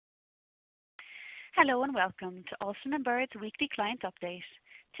Hello and welcome to Alston & Bird's weekly client update.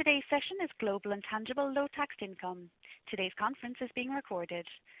 Today's session is Global Intangible Low Taxed Income. Today's conference is being recorded.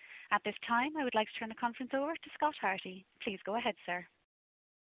 At this time, I would like to turn the conference over to Scott Harty. Please go ahead, sir.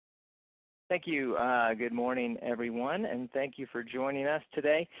 Thank you. Good morning, everyone, and thank you for joining us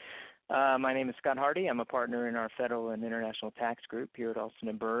today. My name is Scott Harty. I'm a partner in our Federal and International Tax Group here at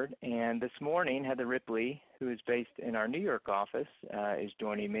Alston & Bird. And this morning, Heather Ripley, who is based in our New York office, is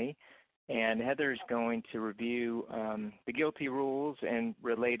joining me. And Heather is going to review the GILTI rules and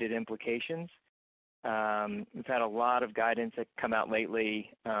related implications. We've had a lot of guidance that come out lately,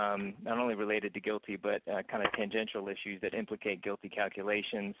 not only related to GILTI, but kind of tangential issues that implicate GILTI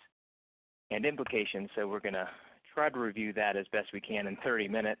calculations and implications. So we're going to try to review that as best we can in 30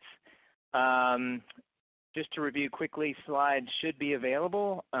 minutes. Just to review quickly, slides should be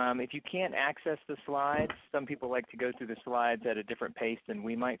available. If you can't access the slides, some people like to go through the slides at a different pace than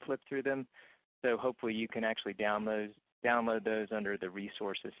we might flip through them. So hopefully you can actually download those under the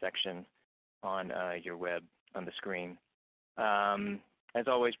resources section on your web on the screen. As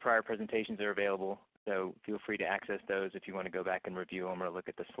always, prior presentations are available, so feel free to access those if you want to go back and review them or look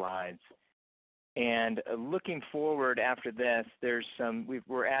at the slides. And looking forward after this,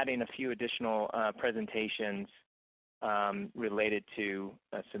 we're adding a few additional presentations related to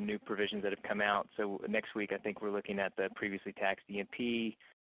some new provisions that have come out. So next week, I think we're looking at the previously taxed E&P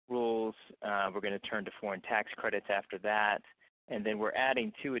rules. We're going to turn to foreign tax credits after that. And then we're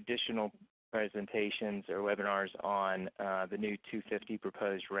adding 2 additional presentations or webinars on the new 250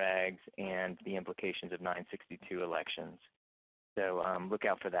 proposed regs and the implications of 962 elections. So look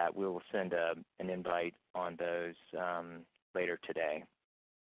out for that. We will send an invite on those later today.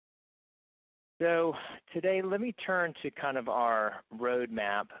 So today, let me turn to kind of our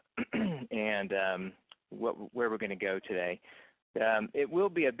roadmap and where we're going to go today. It will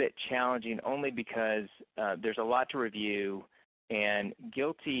be a bit challenging only because there's a lot to review, and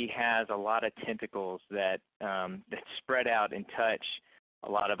GILTI has a lot of tentacles that spread out and touch a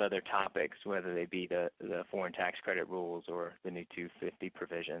lot of other topics, whether they be the foreign tax credit rules or the new 250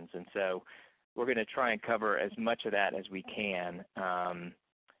 provisions. And so we're going to try and cover as much of that as we can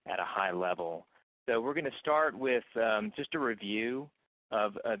at a high level. So we're going to start with just a review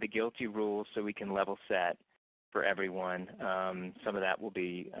of the GILTI rules so we can level set for everyone. Some of that will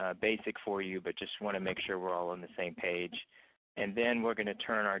be basic for you, but just want to make sure we're all on the same page. And then we're going to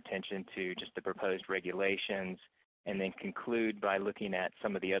turn our attention to just the proposed regulations, and then conclude by looking at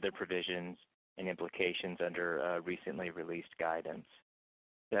some of the other provisions and implications under recently released guidance.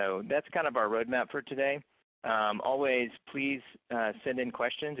 So that's kind of our roadmap for today. Always, please send in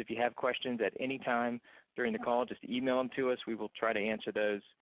questions. If you have questions at any time during the call, just email them to us. We will try to answer those.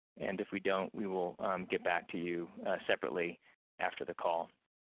 And if we don't, we will get back to you separately after the call.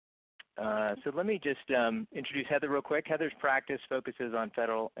 So let me just introduce Heather real quick. Heather's practice focuses on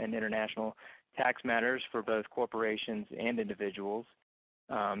federal and international tax matters for both corporations and individuals.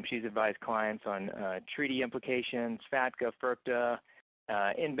 She's advised clients on treaty implications, FATCA, FERPTA,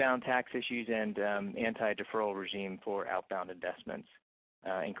 inbound tax issues, and anti-deferral regime for outbound investments,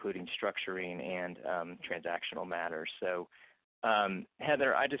 including structuring and transactional matters. So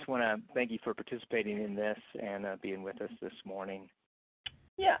Heather, I just want to thank you for participating in this and being with us this morning.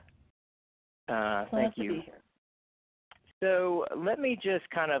 Yeah. Thank you. So let me just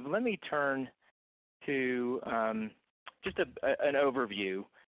turn to just an overview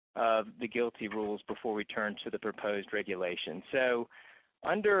of the GILTI rules before we turn to the proposed regulation. So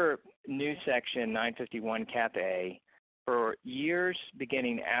under new section 951 Cap A, for years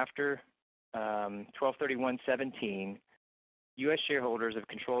beginning after 12/31/17, U.S. shareholders of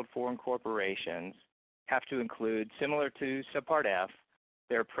controlled foreign corporations have to include, similar to subpart F,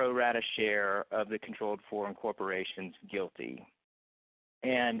 their pro rata share of the controlled foreign corporation's GILTI.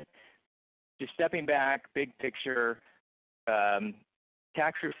 And just stepping back, big picture,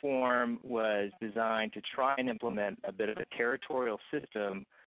 tax reform was designed to try and implement a bit of a territorial system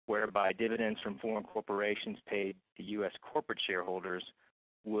whereby dividends from foreign corporations paid to U.S. corporate shareholders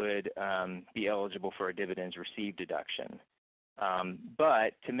would be eligible for a dividends received deduction.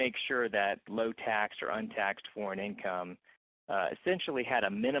 But to make sure that low tax or untaxed foreign income essentially had a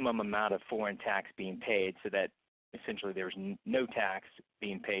minimum amount of foreign tax being paid so that essentially there was no tax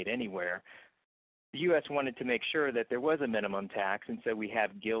being paid anywhere, the U.S. wanted to make sure that there was a minimum tax, and so we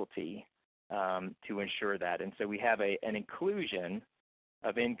have GILTI to ensure that. And so we have an inclusion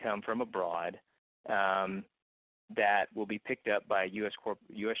of income from abroad that will be picked up by U.S.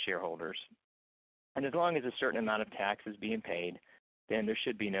 shareholders. And as long as a certain amount of tax is being paid, then there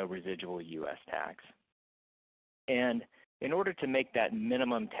should be no residual U.S. tax. And in order to make that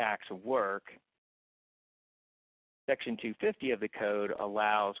minimum tax work, Section 250 of the code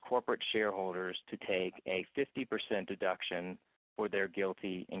allows corporate shareholders to take a 50% deduction for their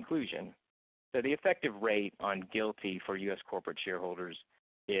GILTI inclusion. So the effective rate on GILTI for U.S. corporate shareholders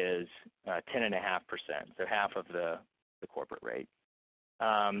is 10.5%, so half of the corporate rate.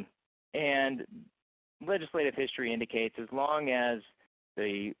 And legislative history indicates as long as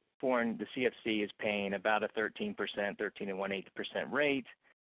the CFC is paying about a 13%, 13.18% rate,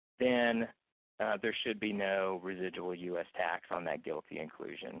 then there should be no residual U.S. tax on that GILTI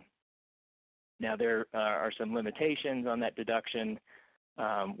inclusion. Now there are some limitations on that deduction,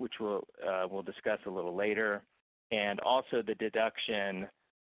 which we'll discuss a little later, and also the deduction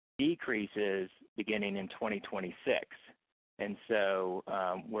decreases beginning in 2026. And so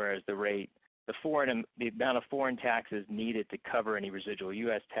whereas the amount of foreign taxes needed to cover any residual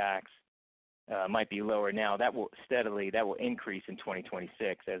U.S. tax might be lower now, that will increase in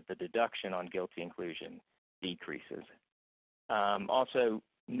 2026 as the deduction on GILTI inclusion decreases. Also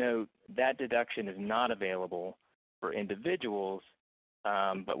note that deduction is not available for individuals,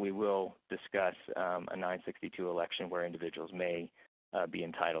 but we will discuss a 962 election where individuals may be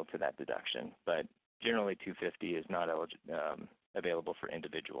entitled to that deduction. But generally 250 is not available for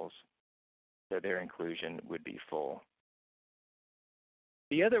individuals, so their inclusion would be full.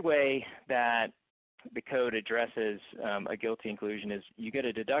 The other way that the code addresses a GILTI inclusion is you get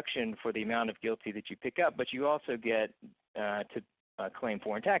a deduction for the amount of GILTI that you pick up, but you also get to claim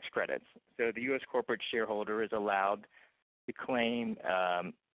foreign tax credits. So the U.S. corporate shareholder is allowed to claim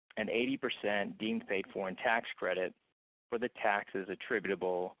an 80% deemed paid foreign tax credit for the taxes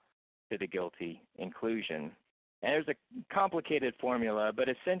attributable to the GILTI inclusion. And there's a complicated formula, but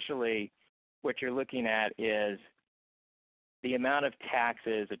essentially what you're looking at is the amount of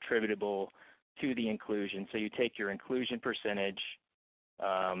taxes attributable to the inclusion. So you take your inclusion percentage,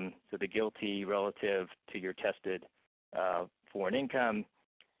 so the GILTI relative to your tested foreign income,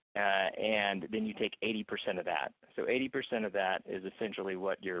 and then you take 80% of that. So 80% of that is essentially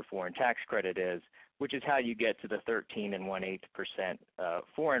what your foreign tax credit is, which is how you get to the 13.18%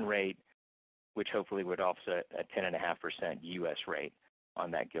 foreign rate, which hopefully would offset a 10.5% U.S. rate on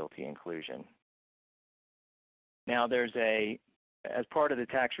that GILTI inclusion. Now as part of the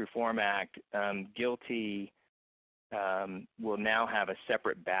Tax Reform Act, GILTI will now have a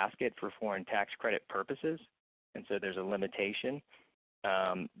separate basket for foreign tax credit purposes, and so there's a limitation.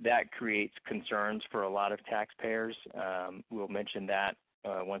 That creates concerns for a lot of taxpayers. We'll mention that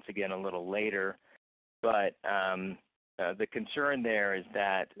once again a little later, but the concern there is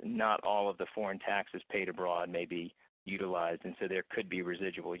that not all of the foreign taxes paid abroad may be utilized, and so there could be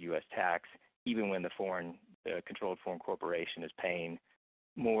residual U.S. tax even when the controlled foreign corporation is paying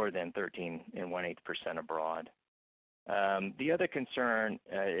more than 13.18% abroad. The other concern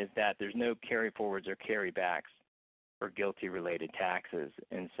is that there's no carry-forwards or carrybacks for GILTI-related taxes,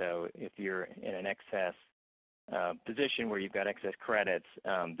 and so if you're in an excess position where you've got excess credits,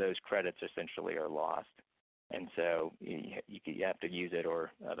 those credits essentially are lost, and so you have to use it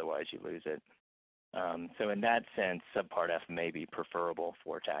or otherwise you lose it. So in that sense, Subpart F may be preferable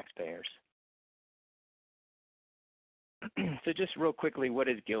for taxpayers. So just real quickly, what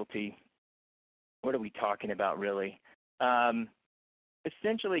is GILTI? What are we talking about really?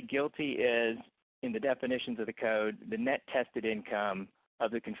 Essentially, GILTI is, in the definitions of the code, the net tested income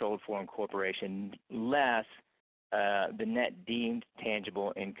of the controlled foreign corporation less the net deemed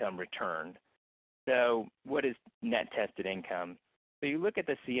tangible income returned. So what is net tested income? So you look at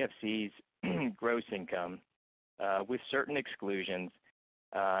the CFC's gross income with certain exclusions,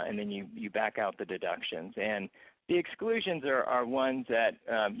 and then you back out the deductions. And the exclusions are ones that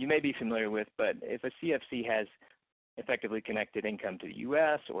you may be familiar with, but if a CFC has effectively connected income to the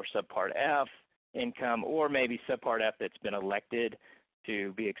U.S. or Subpart F income, or maybe Subpart F that's been elected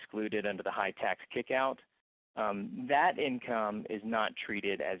to be excluded under the high tax kickout, that income is not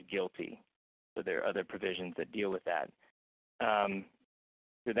treated as GILTI. So there are other provisions that deal with that.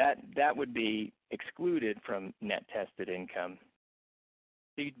 So that would be excluded from net tested income.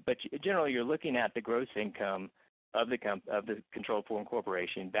 But generally, you're looking at the gross income of the controlled foreign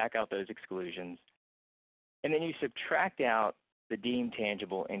corporation, back out those exclusions, and then you subtract out the deemed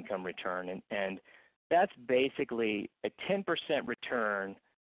tangible income return, and that's basically a 10% return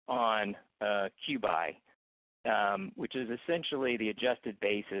on QBI, which is essentially the adjusted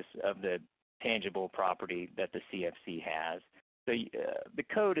basis of the tangible property that the CFC has. So the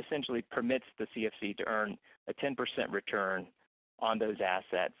code essentially permits the CFC to earn a 10% return on those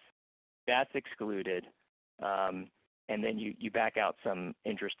assets. That's excluded, and then you back out some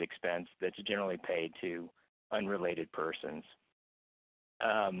interest expense that's generally paid to unrelated persons.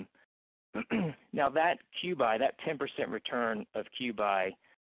 Now that QBI, that 10% return of QBI,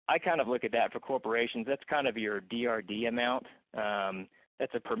 I kind of look at that for corporations. That's kind of your DRD amount.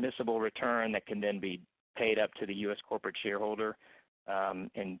 That's a permissible return that can then be paid up to the U.S. corporate shareholder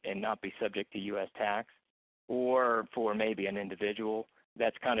and not be subject to U.S. tax. Or for maybe an individual,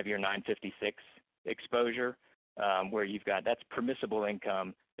 that's kind of your 956 exposure, where you've got, that's permissible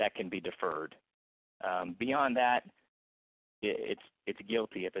income that can be deferred. Beyond that, it's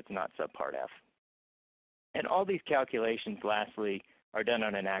GILTI if it's not subpart F. And all these calculations, lastly, are done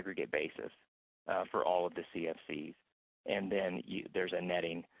on an aggregate basis for all of the CFCs. And then there's a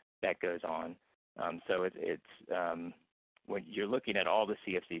netting that goes on. So it's when you're looking at all the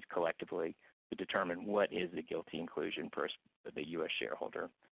CFCs collectively to determine what is the GILTI inclusion for the U.S. shareholder.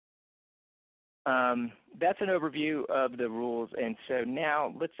 That's an overview of the rules. And so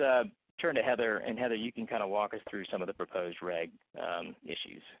now let's turn to Heather. And Heather, you can kind of walk us through some of the proposed reg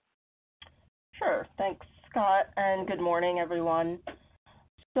issues. Sure. Thanks, Scott, and good morning, everyone.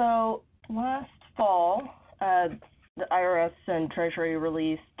 So last fall, the IRS and Treasury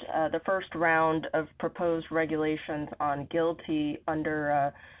released the first round of proposed regulations on GILTI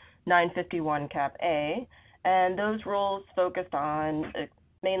under 951 Cap A, and those rules focused on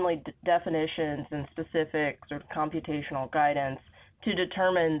mainly definitions and specific sort of computational guidance to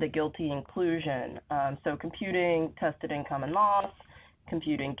determine the GILTI inclusion. So computing tested income and loss,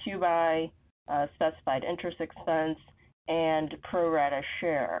 computing QBI, specified interest expense, and pro rata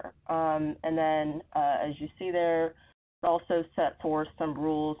share. And then, as you see there, it also set forth some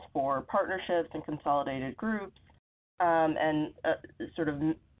rules for partnerships and consolidated groups, and sort of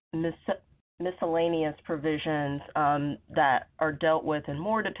miscellaneous provisions that are dealt with in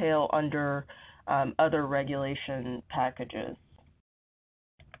more detail under other regulation packages.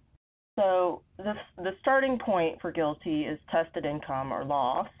 So the starting point for GILTI is tested income or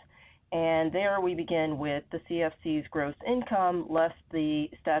loss, and there we begin with the CFC's gross income less the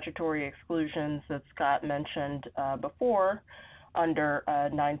statutory exclusions that Scott mentioned before under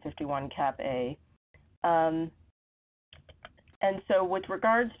 951 Cap A. And so with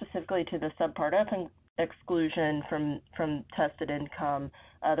regard specifically to the subpart F exclusion from tested income,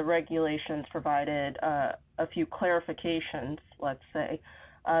 the regulations provided a few clarifications, let's say.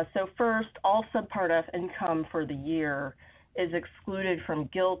 So first, all subpart F income for the year is excluded from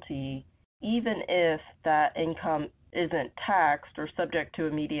GILTI, even if that income isn't taxed or subject to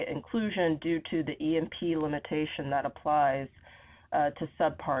immediate inclusion due to the E&P limitation that applies to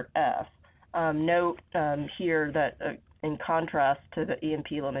subpart F. Note here that in contrast to the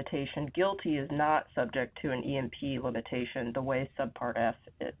E&P limitation, GILTI is not subject to an E&P limitation the way subpart F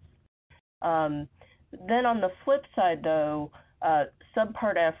is. Then on the flip side, though,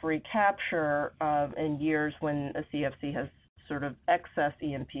 subpart F recapture in years when a CFC has sort of excess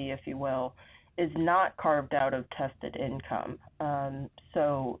E&P, if you will, is not carved out of tested income.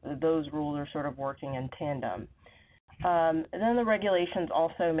 So those rules are sort of working in tandem. And then the regulations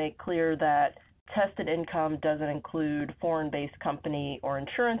also make clear that tested income doesn't include foreign-based company or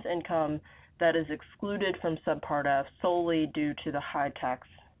insurance income that is excluded from subpart F solely due to the high tax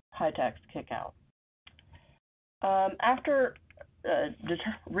kick-out. After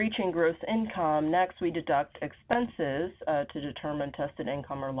reaching gross income, next we deduct expenses to determine tested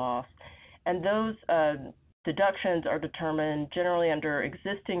income or loss, and those deductions are determined generally under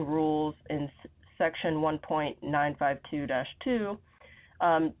existing rules in Section 1.952-2,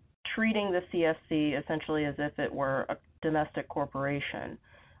 treating the CFC essentially as if it were a domestic corporation.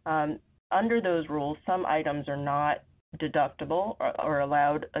 Under those rules, some items are not deductible or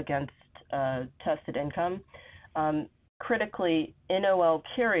allowed against tested income. Critically, NOL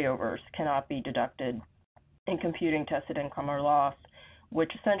carryovers cannot be deducted in computing tested income or loss,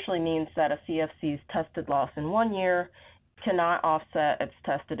 which essentially means that a CFC's tested loss in one year cannot offset its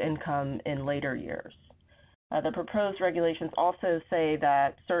tested income in later years. The proposed regulations also say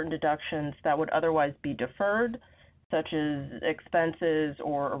that certain deductions that would otherwise be deferred, such as expenses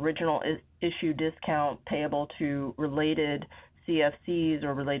or original issue discount payable to related CFCs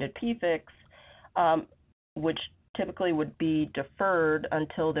or related PFICs, which typically would be deferred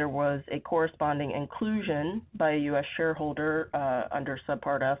until there was a corresponding inclusion by a U.S. shareholder under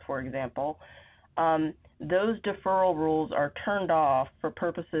subpart F, for example. Those deferral rules are turned off for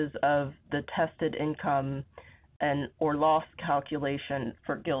purposes of the tested income and or loss calculation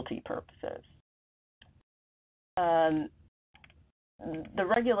for GILTI purposes. The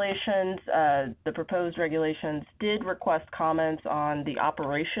regulations, the proposed regulations, did request comments on the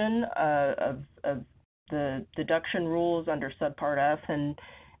operation of the deduction rules under subpart F and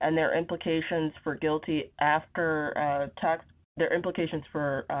their implications for GILTI after tax, their implications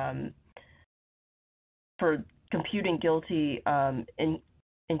for for computing GILTI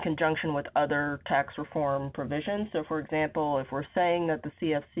in conjunction with other tax reform provisions. So for example, if we're saying that the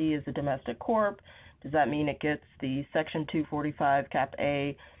CFC is a domestic corp, does that mean it gets the Section 245 Cap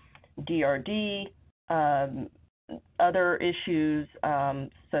A DRD? Other issues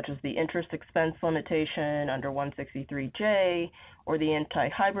such as the interest expense limitation under 163J or the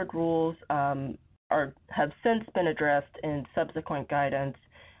anti-hybrid rules have since been addressed in subsequent guidance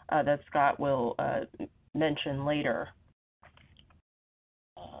that Scott will mention later.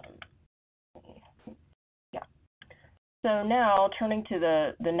 So now turning to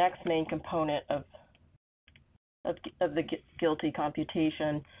the next main component of the GILTI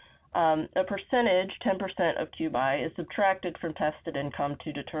computation, a percentage, 10% of QBI, is subtracted from tested income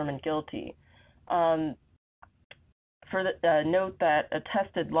to determine GILTI. Note that a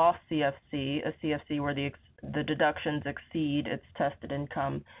tested loss CFC, a CFC where the deductions exceed its tested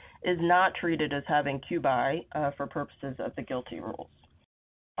income, is not treated as having QBI for purposes of the GILTI rules.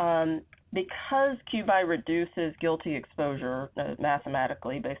 Because QBI reduces GILTI exposure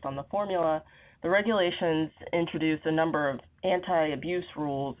mathematically based on the formula, the regulations introduce a number of anti-abuse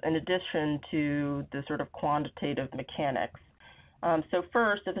rules in addition to the sort of quantitative mechanics. So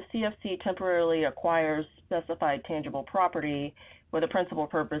first, if a CFC temporarily acquires specified tangible property with a principal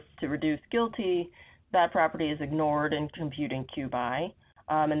purpose to reduce GILTI, that property is ignored in computing QBI.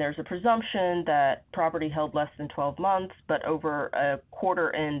 And there's a presumption that property held less than 12 months, but over a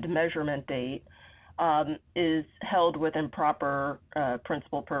quarter-end measurement date, is held with improper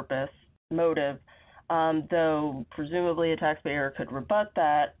principal purpose motive, though presumably a taxpayer could rebut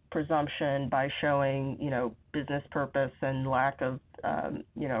that presumption by showing, business purpose and lack of,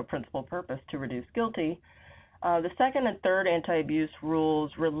 principal purpose to reduce GILTI. The second and third anti-abuse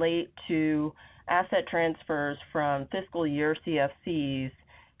rules relate to asset transfers from fiscal year CFCs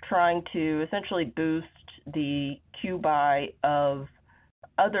trying to essentially boost the QBI of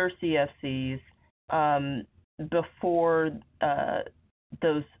other CFCs before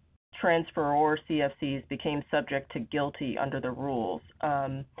those transferor CFCs became subject to GILTI under the rules.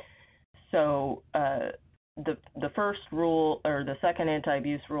 So the first rule, or the second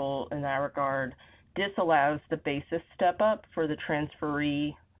anti-abuse rule in that regard, disallows the basis step-up for the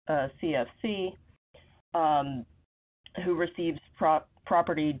transferee CFC who receives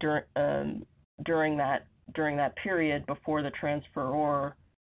property during that period before the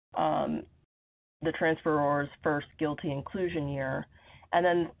transferor's first GILTI inclusion year. And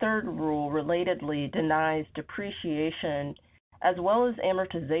then the third rule, relatedly, denies depreciation as well as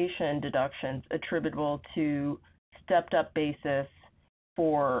amortization deductions attributable to stepped-up basis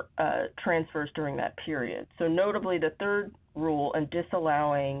for transfers during that period. So notably, the third rule in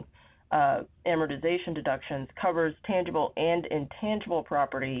disallowing amortization deductions covers tangible and intangible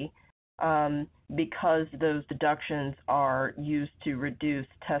property because those deductions are used to reduce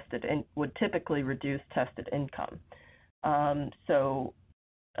tested and would typically reduce tested income. So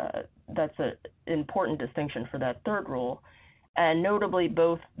that's an important distinction for that third rule. And notably,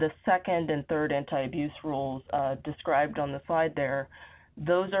 both the second and third anti-abuse rules described on the slide there,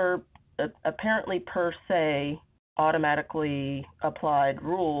 those are apparently per se automatically applied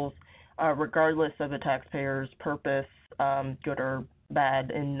rules regardless of a taxpayer's purpose, good or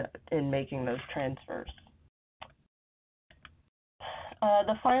bad, in making those transfers.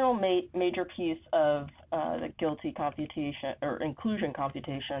 The final major piece of the GILTI computation or inclusion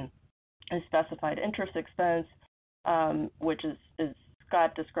computation is specified interest expense, which is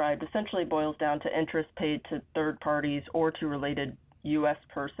Scott described, essentially boils down to interest paid to third parties or to related U.S.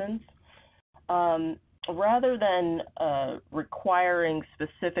 persons. Rather than requiring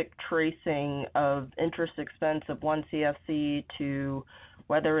specific tracing of interest expense of one CFC to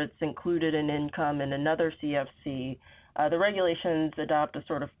whether it's included in income in another CFC, the regulations adopt a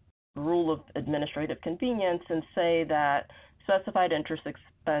sort of rule of administrative convenience and say that specified interest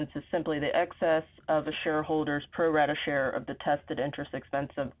expense is simply the excess of a shareholder's pro rata share of the tested interest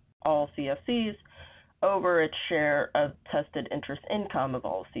expense of all CFCs over its share of tested interest income of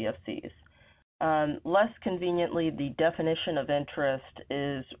all CFCs. Less conveniently, the definition of interest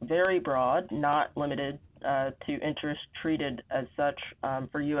is very broad, not limited to interest treated as such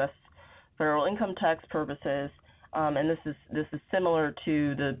for U.S. federal income tax purposes, and this is similar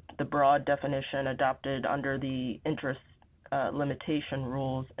to the broad definition adopted under the interest limitation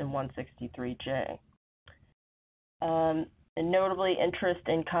rules in 163J. And notably, interest,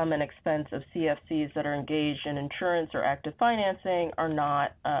 income, and expense of CFCs that are engaged in insurance or active financing are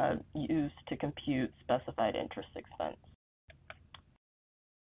not used to compute specified interest expense.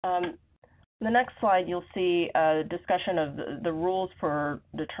 In the next slide, you'll see a discussion of the rules for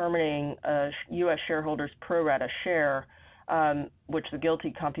determining a U.S. shareholder's pro rata share, which the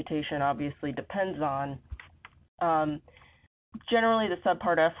GILTI computation obviously depends on. Generally, the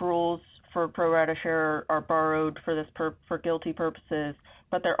Subpart F rules for pro rata share are borrowed for for GILTI purposes,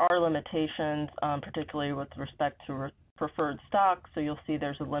 but there are limitations, particularly with respect to preferred stock. So you'll see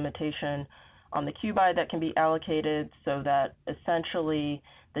there's a limitation on the QBI that can be allocated, so that essentially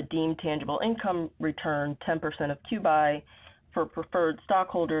the deemed tangible income return, 10% of QBI for preferred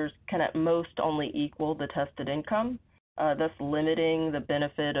stockholders, can at most only equal the tested income, thus limiting the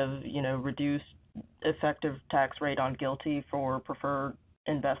benefit of reduced effective tax rate on GILTI for preferred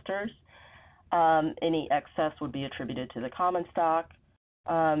investors. Any excess would be attributed to the common stock.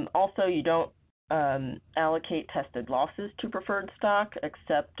 Also, you don't allocate tested losses to preferred stock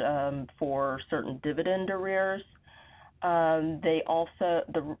except for certain dividend arrears.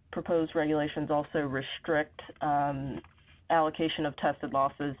 The proposed regulations also restrict allocation of tested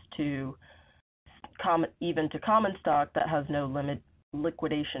losses to common stock that has no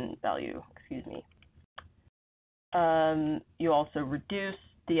liquidation value. You also reduce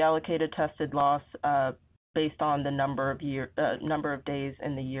the allocated tested loss based on the number of days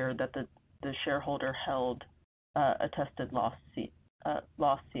in the year that the shareholder held a tested loss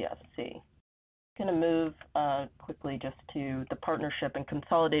CFC. I'm going to move quickly just to the partnership and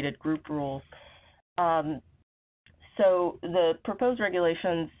consolidated group rules. So the proposed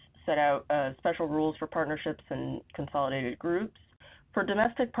regulations set out special rules for partnerships and consolidated groups. For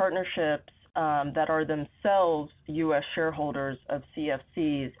domestic partnerships that are themselves U.S. shareholders of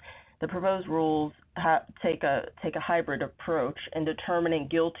CFCs, the proposed rules take a hybrid approach in determining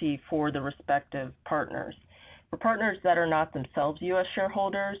GILTI for the respective partners. For partners that are not themselves U.S.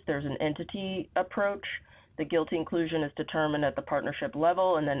 shareholders, there's an entity approach. The GILTI inclusion is determined at the partnership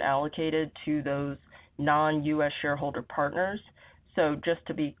level and then allocated to those non-U.S. shareholder partners. So just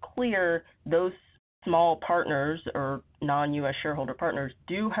to be clear, those small partners or non-U.S. shareholder partners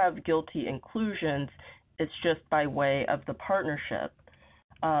do have GILTI inclusions. It's just by way of the partnership,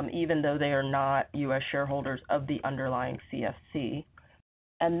 even though they are not U.S. shareholders of the underlying CFC.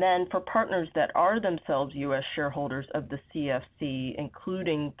 And then for partners that are themselves U.S. shareholders of the CFC,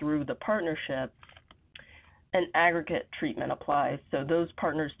 including through the partnership, an aggregate treatment applies. So those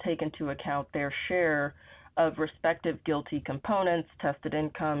partners take into account their share of respective GILTI components, tested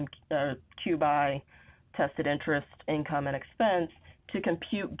income, QBI, tested interest, income, and expense, to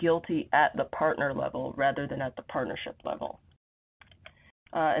compute GILTI at the partner level rather than at the partnership level.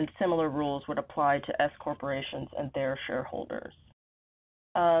 And similar rules would apply to S corporations and their shareholders.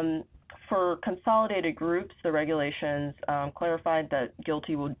 For consolidated groups, the regulations clarified that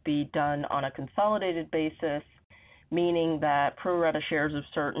GILTI would be done on a consolidated basis, meaning that pro rata shares of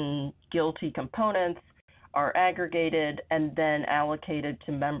certain GILTI components are aggregated and then allocated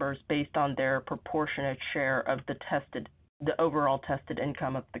to members based on their proportionate share of the overall tested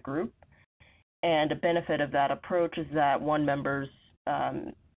income of the group. And a benefit of that approach is that one member's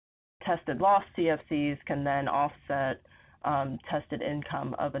tested loss CFCs can then offset tested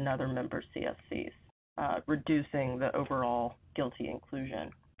income of another member's CFCs, reducing the overall GILTI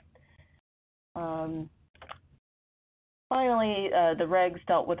inclusion. Finally, the regs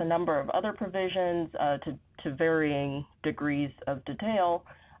dealt with a number of other provisions to varying degrees of detail.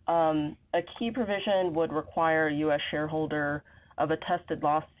 A key provision would require a U.S. shareholder of a tested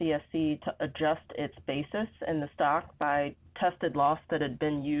loss CFC to adjust its basis in the stock by tested loss that had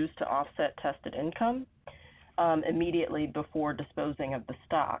been used to offset tested income immediately before disposing of the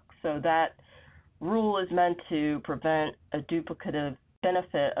stock. So that rule is meant to prevent a duplicative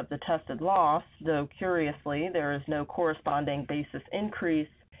benefit of the tested loss, though curiously, there is no corresponding basis increase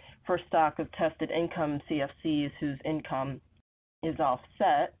for stock of tested income CFCs whose income is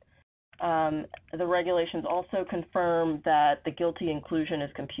offset. The regulations also confirm that the GILTI inclusion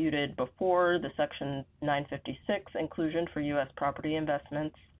is computed before the Section 956 inclusion for U.S. property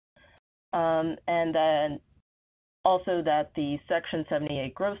investments, and then also that the Section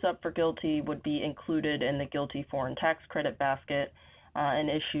 78 gross up for GILTI would be included in the GILTI foreign tax credit basket, an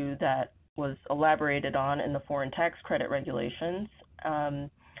issue that was elaborated on in the foreign tax credit regulations,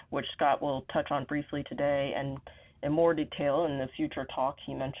 which Scott will touch on briefly today and in more detail in the future talk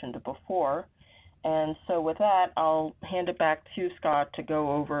he mentioned before. And so with that, I'll hand it back to Scott to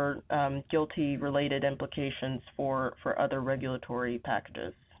go over GILTI-related implications for other regulatory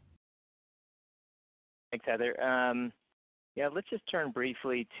packages. Thanks, Heather. Let's just turn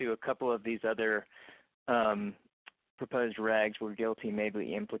briefly to a couple of these other proposed regs where GILTI may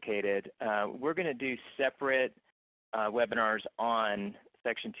be implicated. We're going to do separate webinars on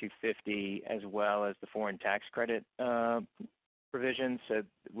Section 250 as well as the foreign tax credit provisions. So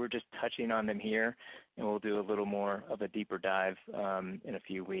we're just touching on them here, and we'll do a little more of a deeper dive in a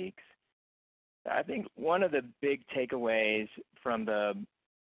few weeks. I think one of the big takeaways from the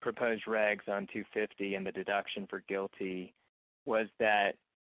proposed regs on 250 and the deduction for GILTI was that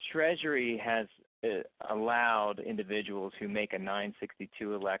Treasury has allowed individuals who make a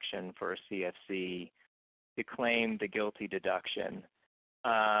 962 election for a CFC to claim the GILTI deduction,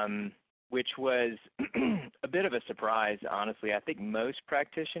 which was a bit of a surprise, honestly. I think most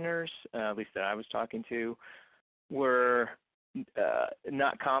practitioners, at least that I was talking to, were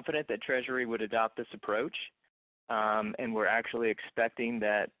not confident that Treasury would adopt this approach, and were actually expecting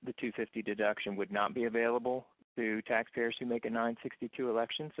that the 250 deduction would not be available to taxpayers who make a 962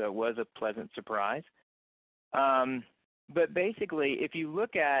 election, so it was a pleasant surprise. But basically, if you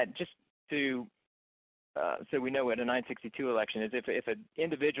look at, just to, so we know what a 962 election is, if an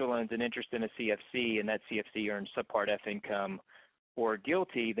individual owns an interest in a CFC and that CFC earns subpart F income or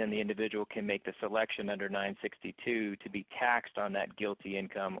GILTI, then the individual can make the selection under 962 to be taxed on that GILTI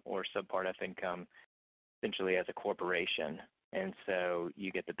income or subpart F income, essentially as a corporation. And so you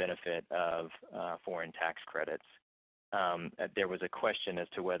get the benefit of foreign tax credits. There was a question as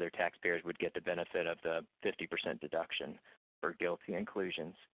to whether taxpayers would get the benefit of the 50% deduction for GILTI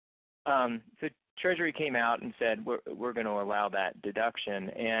inclusions. So Treasury came out and said, we're going to allow that deduction.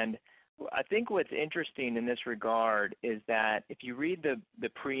 And I think what's interesting in this regard is that if you read the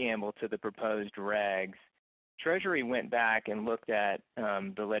preamble to the proposed regs, Treasury went back and looked at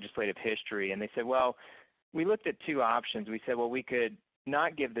the legislative history, and they said, well, we looked at two options. We said, well, we could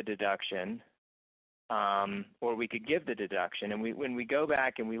not give the deduction, or we could give the deduction. And when we go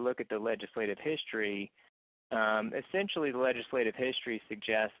back and we look at the legislative history, essentially the legislative history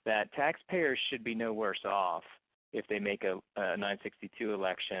suggests that taxpayers should be no worse off if they make a 962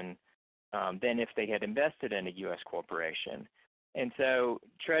 election than if they had invested in a U.S. corporation. And so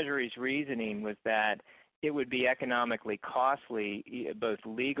Treasury's reasoning was that it would be economically costly, both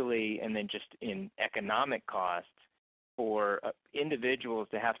legally and then just in economic costs, for individuals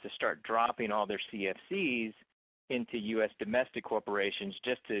to have to start dropping all their CFCs into U.S. domestic corporations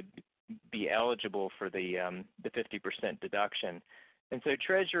just to be eligible for the 50% deduction. And so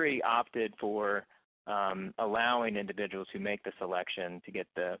Treasury opted for allowing individuals who make the selection to get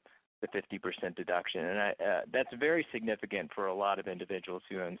the 50% deduction. And that's very significant for a lot of individuals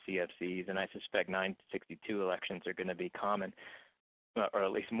who own CFCs, and I suspect 962 elections are going to be common, or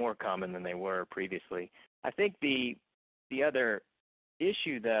at least more common than they were previously. I think the other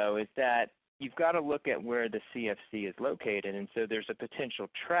issue, though, is that you've got to look at where the CFC is located, and so there's a potential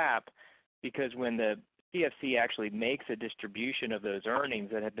trap, because when the CFC actually makes a distribution of those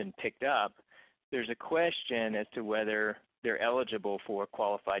earnings that have been picked up, there's a question as to whether they're eligible for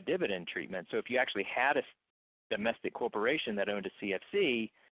qualified dividend treatment. So if you actually had a domestic corporation that owned a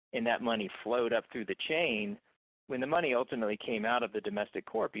CFC and that money flowed up through the chain, when the money ultimately came out of the domestic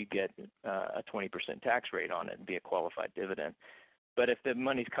corp, you get a 20% tax rate on it and be a qualified dividend. But if the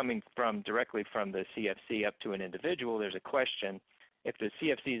money's coming directly from the CFC up to an individual, there's a question. If the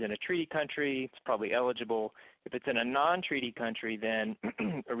CFC is in a treaty country, it's probably eligible. If it's in a non-treaty country, then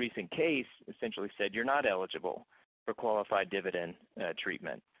a recent case essentially said you're not eligible for qualified dividend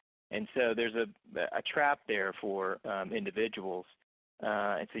treatment. And so there's a trap there for individuals.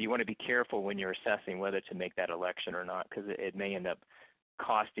 And so you want to be careful when you're assessing whether to make that election or not, because it may end up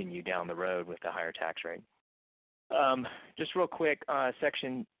costing you down the road with the higher tax rate. Just real quick,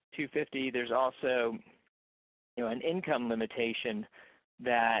 Section 250, there's also an income limitation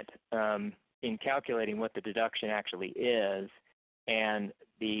that in calculating what the deduction actually is, and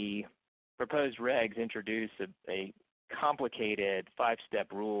the proposed regs introduce a complicated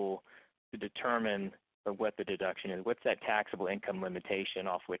 5-step rule to determine what the deduction is. What's that taxable income limitation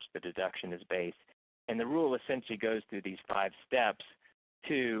off which the deduction is based? And the rule essentially goes through these 5 steps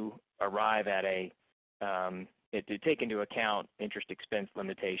to arrive at to take into account interest expense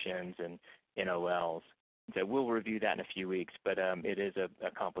limitations and NOLs. So we'll review that in a few weeks, but it is a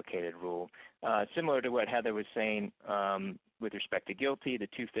complicated rule. Similar to what Heather was saying with respect to GILTI, the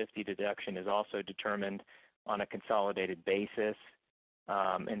 250 deduction is also determined on a consolidated basis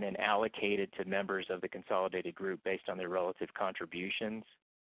and then allocated to members of the consolidated group based on their relative contributions.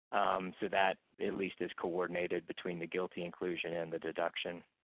 So that at least is coordinated between the GILTI inclusion and the deduction.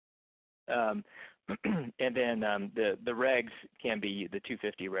 And then the regs can be, the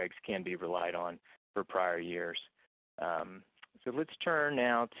 250 regs can be relied on for prior years. So let's turn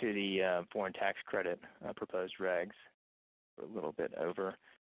now to the foreign tax credit proposed regs. A little bit over.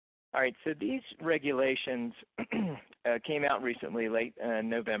 All right, so these regulations came out recently, late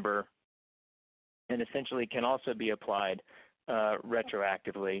November, and essentially can also be applied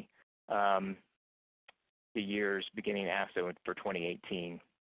retroactively to years beginning after for 2018.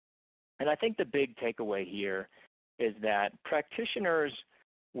 And I think the big takeaway here is that practitioners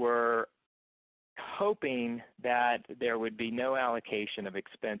were hoping that there would be no allocation of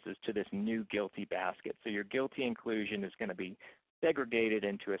expenses to this new GILTI basket. So your GILTI inclusion is going to be segregated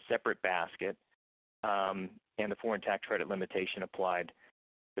into a separate basket, and the foreign tax credit limitation applied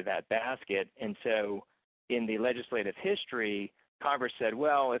to that basket. And so in the legislative history, Congress said,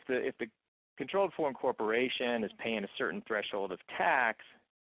 well, if the controlled foreign corporation is paying a certain threshold of tax,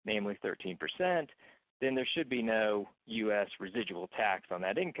 namely 13%, then there should be no U.S. residual tax on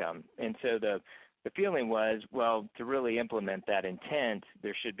that income. And so the feeling was, well, to really implement that intent,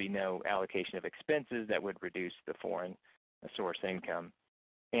 there should be no allocation of expenses that would reduce the foreign source income.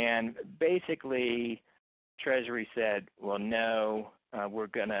 And basically, Treasury said, well, no,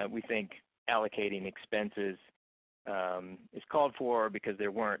 we think allocating expenses is called for because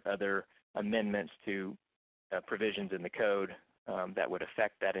there weren't other amendments to provisions in the code that would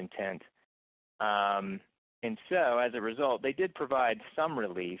affect that intent. And so as a result, they did provide some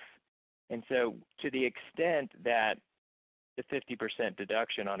relief. And so to the extent that the 50%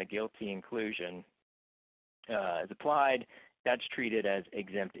 deduction on a GILTI inclusion is applied, that's treated as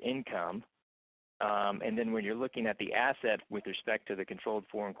exempt income. And then when you're looking at the asset with respect to the controlled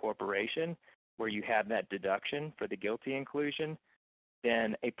foreign corporation, where you have that deduction for the GILTI inclusion,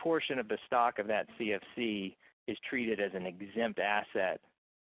 then a portion of the stock of that CFC is treated as an exempt asset.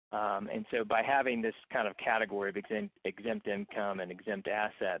 And so by having this kind of category of exempt income and exempt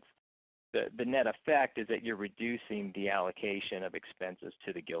assets, the net effect is that you're reducing the allocation of expenses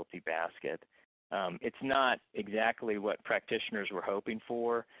to the GILTI basket. It's not exactly what practitioners were hoping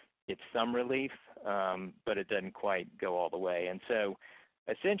for. It's some relief, but it doesn't quite go all the way. And so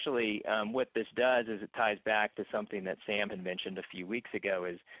essentially what this does is it ties back to something that Sam had mentioned a few weeks ago,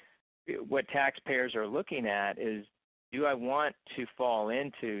 is what taxpayers are looking at is, do I want to fall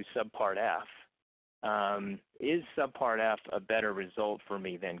into Subpart F? Is Subpart F a better result for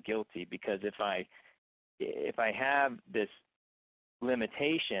me than GILTI? Because if I have this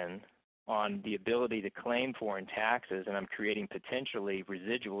limitation on the ability to claim foreign taxes and I'm creating potentially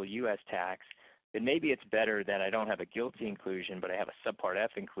residual U.S. tax, then maybe it's better that I don't have a GILTI inclusion, but I have a Subpart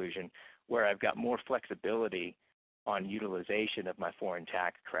F inclusion where I've got more flexibility on utilization of my foreign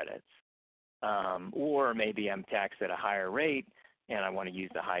tax credits. Or maybe I'm taxed at a higher rate and I want to use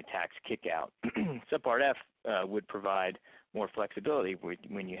the high tax kickout. Subpart F would provide more flexibility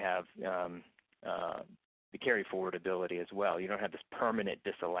when you have the carry forward ability as well. You don't have this permanent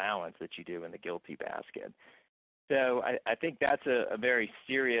disallowance that you do in the GILTI basket. So I think that's a very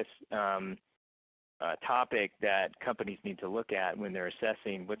serious topic that companies need to look at when they're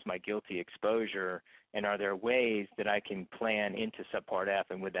assessing what's my GILTI exposure, and are there ways that I can plan into Subpart F,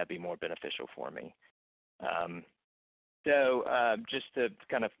 and would that be more beneficial for me? Just to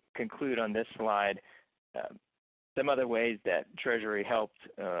kind of conclude on this slide, some other ways that Treasury helped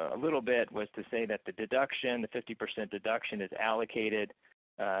a little bit was to say that the deduction, the 50% deduction, is allocated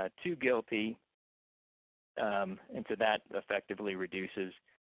to GILTI, and so that effectively reduces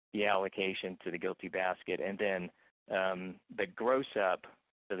the allocation to the GILTI basket. And then the gross up,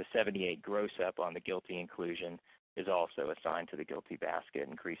 so the 78 gross up on the GILTI inclusion, is also assigned to the GILTI basket,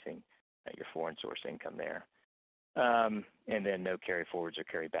 increasing your foreign source income there. And then no carry forwards or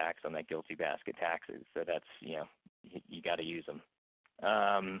carry backs on that GILTI basket taxes. So that's, you got to use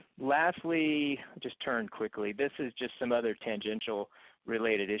them. Lastly, just turn quickly. This is just some other tangential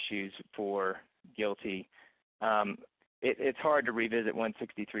related issues for GILTI. It's hard to revisit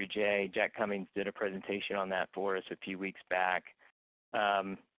 163J. Jack Cummings did a presentation on that for us a few weeks back.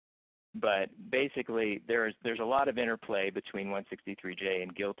 But basically, there's a lot of interplay between 163J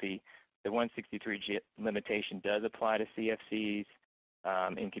and GILTI. The 163J limitation does apply to CFCs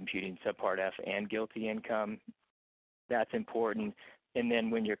in computing Subpart F and GILTI income. That's important. And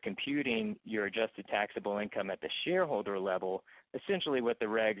then when you're computing your adjusted taxable income at the shareholder level, essentially what the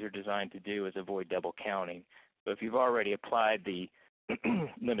regs are designed to do is avoid double counting. So if you've already applied the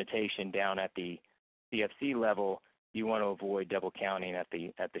limitation down at the CFC level, you want to avoid double counting at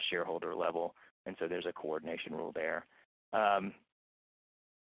the shareholder level, and so there's a coordination rule there.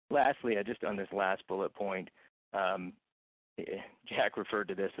 Lastly, just on this last bullet point, Jack referred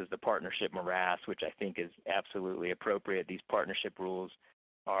to this as the partnership morass, which I think is absolutely appropriate. These partnership rules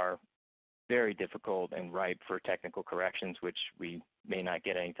are very difficult and ripe for technical corrections, which we may not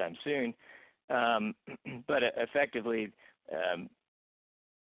get anytime soon. But effectively,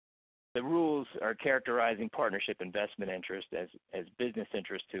 the rules are characterizing partnership investment interest as business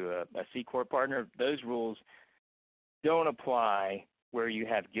interest to a C Corp partner. Those rules don't apply where you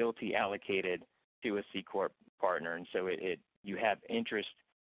have GILTI allocated to a C Corp partner, and so you have interest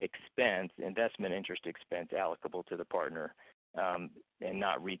expense, investment interest expense allocable to the partner, and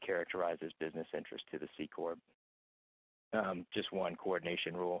not recharacterized as business interest to the C Corp. Just one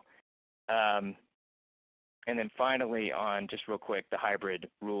coordination rule. And then finally, on just real quick, the hybrid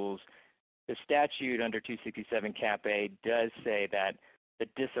rules. The statute under 267 Cap A does say that the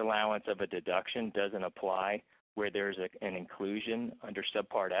disallowance of a deduction doesn't apply where there's an inclusion under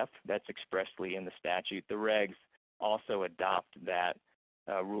subpart F. That's expressly in the statute. The regs also adopt that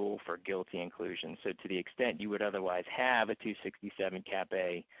rule for GILTI inclusion. So to the extent you would otherwise have a 267 Cap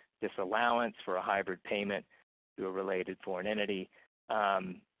A disallowance for a hybrid payment to a related foreign entity,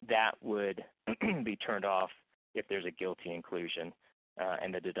 that would be turned off if there's a GILTI inclusion,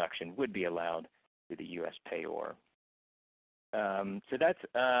 and the deduction would be allowed to the U.S. payor. So that's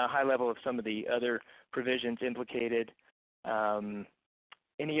a high level of some of the other provisions implicated.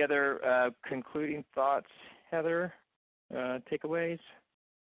 Any other concluding thoughts, Heather? Takeaways?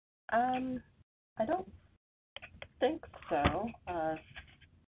 I don't think so. I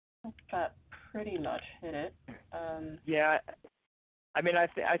think that pretty much hit it. Yeah, I mean, I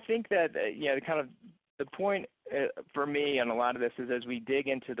think that kind of the point for me on a lot of this is as we dig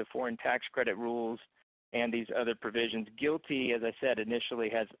into the foreign tax credit rules and these other provisions, GILTI, as I said initially,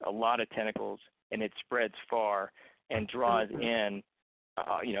 has a lot of tentacles and it spreads far and draws in,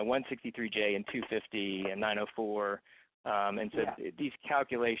 163J and 250 and 904, and so these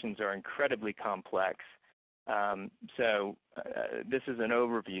calculations are incredibly complex. So this is an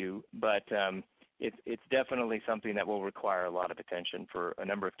overview, but it's definitely something that will require a lot of attention for a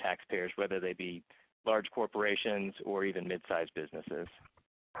number of taxpayers, whether they be large corporations or even mid-sized businesses.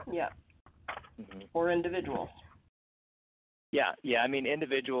 Yeah. Or individuals. Yeah. I mean,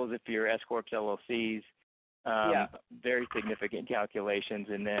 individuals, if you're S Corps, LLCs, very significant calculations,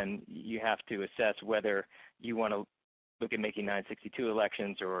 and then you have to assess whether you want to look at making 962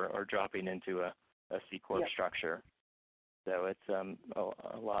 elections or dropping into a C Corp structure. So it's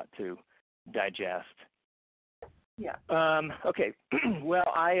a lot to digest. Yeah. Okay. Well,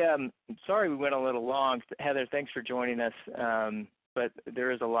 I'm sorry we went a little long. Heather, thanks for joining us, but there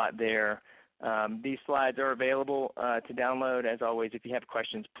is a lot there. These slides are available to download. As always, if you have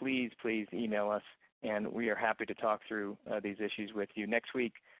questions, please email us, and we are happy to talk through these issues with you. Next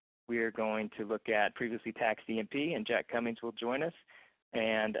week, we are going to look at previously taxed E&P, and Jack Cummings will join us,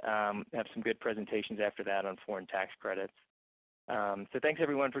 and have some good presentations after that on foreign tax credits. So thanks,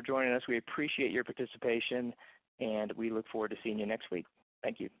 everyone, for joining us. We appreciate your participation, and we look forward to seeing you next week.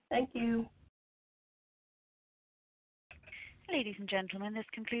 Thank you. Thank you. Ladies and gentlemen, this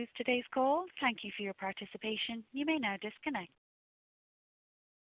concludes today's call. Thank you for your participation. You may now disconnect.